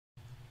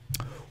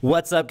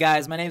What's up,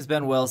 guys? My name is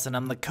Ben Wilson.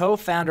 I'm the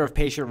co-founder of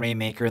Patient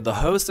Rainmaker, the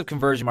host of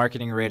Conversion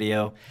Marketing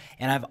Radio,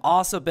 and I've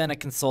also been a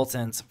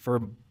consultant for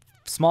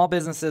small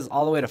businesses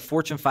all the way to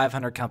Fortune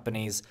 500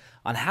 companies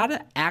on how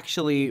to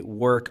actually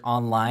work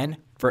online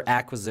for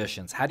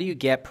acquisitions. How do you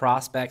get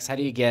prospects? How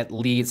do you get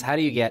leads? How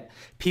do you get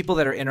people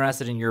that are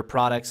interested in your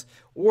products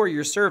or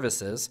your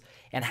services?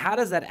 And how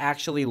does that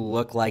actually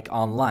look like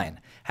online?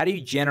 How do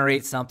you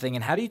generate something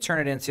and how do you turn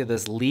it into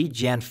this lead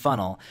gen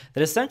funnel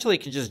that essentially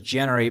can just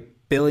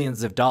generate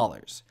billions of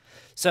dollars?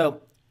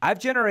 So I've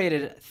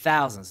generated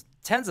thousands,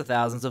 tens of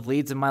thousands of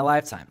leads in my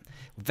lifetime,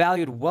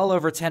 valued well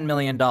over $10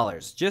 million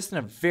just in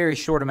a very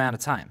short amount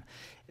of time.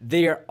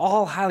 They are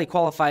all highly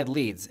qualified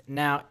leads.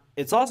 Now,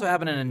 it's also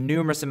happened in a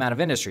numerous amount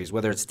of industries,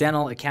 whether it's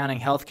dental,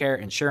 accounting,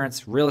 healthcare,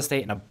 insurance, real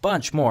estate, and a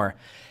bunch more.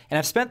 And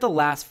I've spent the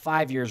last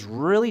 5 years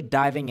really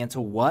diving into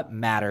what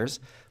matters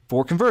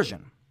for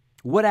conversion.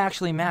 What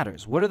actually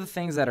matters? What are the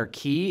things that are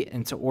key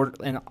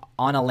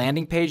on a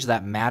landing page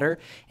that matter?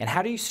 And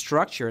how do you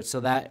structure it so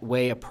that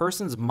way a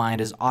person's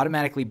mind is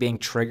automatically being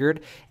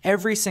triggered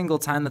every single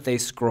time that they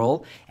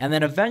scroll, and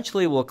then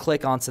eventually will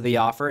click onto the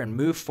offer and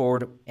move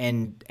forward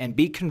and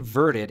be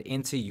converted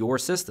into your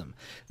system?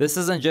 This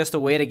isn't just a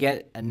way to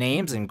get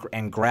names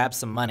and grab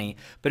some money,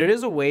 but it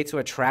is a way to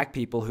attract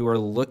people who are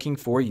looking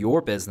for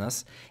your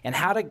business and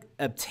how to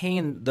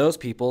obtain those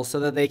people so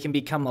that they can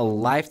become a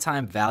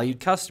lifetime valued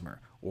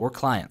customer or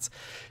clients.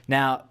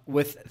 Now,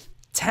 with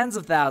tens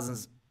of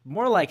thousands,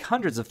 more like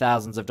hundreds of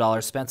thousands of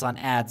dollars spent on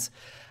ads,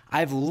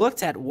 I've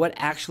looked at what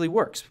actually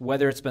works,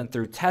 whether it's been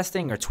through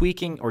testing or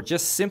tweaking or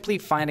just simply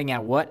finding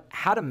out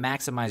how to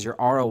maximize your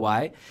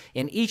ROI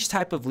in each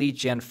type of lead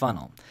gen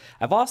funnel.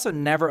 I've also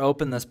never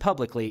opened this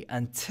publicly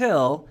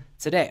until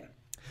today.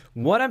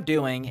 What I'm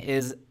doing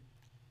is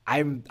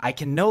I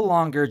can no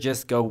longer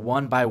just go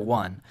one by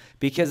one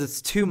because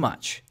it's too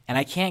much. And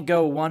I can't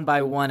go one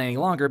by one any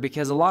longer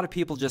because a lot of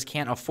people just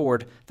can't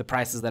afford the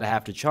prices that I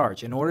have to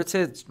charge in order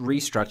to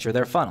restructure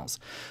their funnels.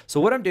 So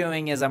what I'm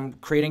doing is I'm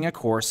creating a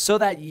course so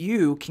that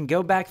you can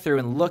go back through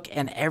and look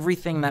at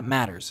everything that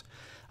matters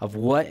of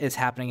what is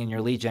happening in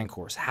your lead gen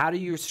course. How do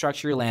you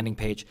structure your landing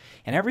page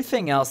and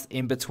everything else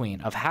in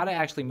between of how to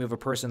actually move a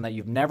person that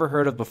you've never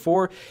heard of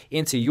before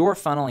into your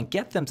funnel and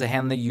get them to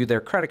hand you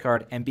their credit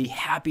card and be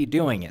happy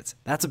doing it.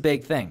 That's a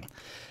big thing.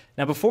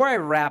 Now, before I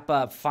wrap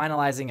up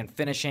finalizing and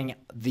finishing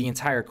the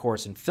entire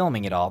course and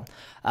filming it all,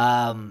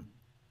 I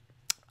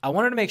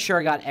wanted to make sure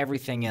I got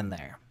everything in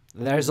there.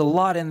 There's a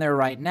lot in there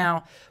right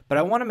now, but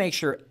I want to make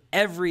sure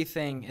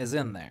everything is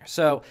in there.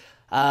 So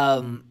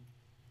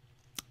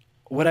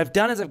what I've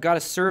done is I've got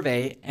a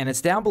survey, and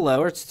it's down below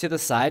or it's to the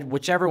side,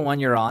 whichever one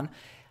you're on.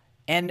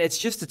 And it's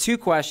just the 2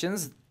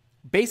 questions,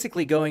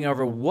 basically going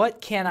over what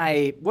can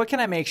I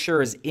make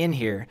sure is in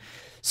here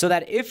so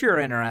that if you're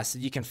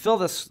interested, you can fill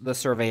the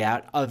survey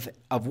out of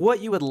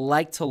what you would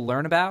like to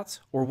learn about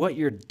or what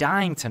you're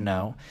dying to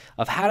know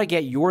of how to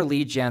get your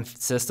lead gen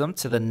system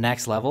to the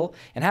next level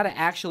and how to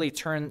actually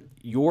turn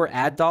your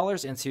ad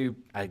dollars into,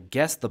 I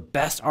guess, the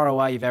best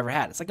ROI you've ever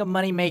had. It's like a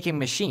money-making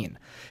machine.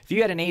 If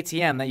you had an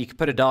ATM that you could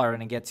put $1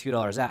 in and get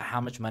 $2 out,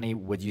 how much money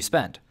would you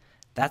spend?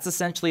 That's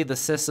essentially the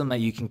system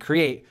that you can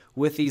create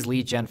with these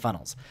lead gen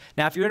funnels.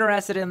 Now, if you're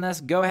interested in this,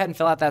 go ahead and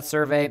fill out that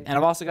survey. And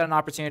I've also got an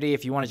opportunity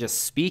if you want to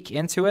just speak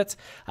into it.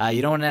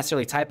 You don't want to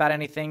necessarily type out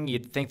anything.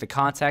 You'd think the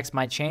context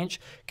might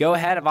change. Go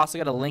ahead. I've also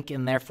got a link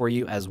in there for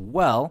you as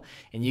well.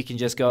 And you can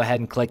just go ahead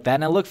and click that.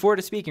 And I look forward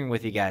to speaking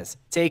with you guys.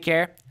 Take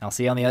care. I'll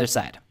see you on the other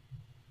side.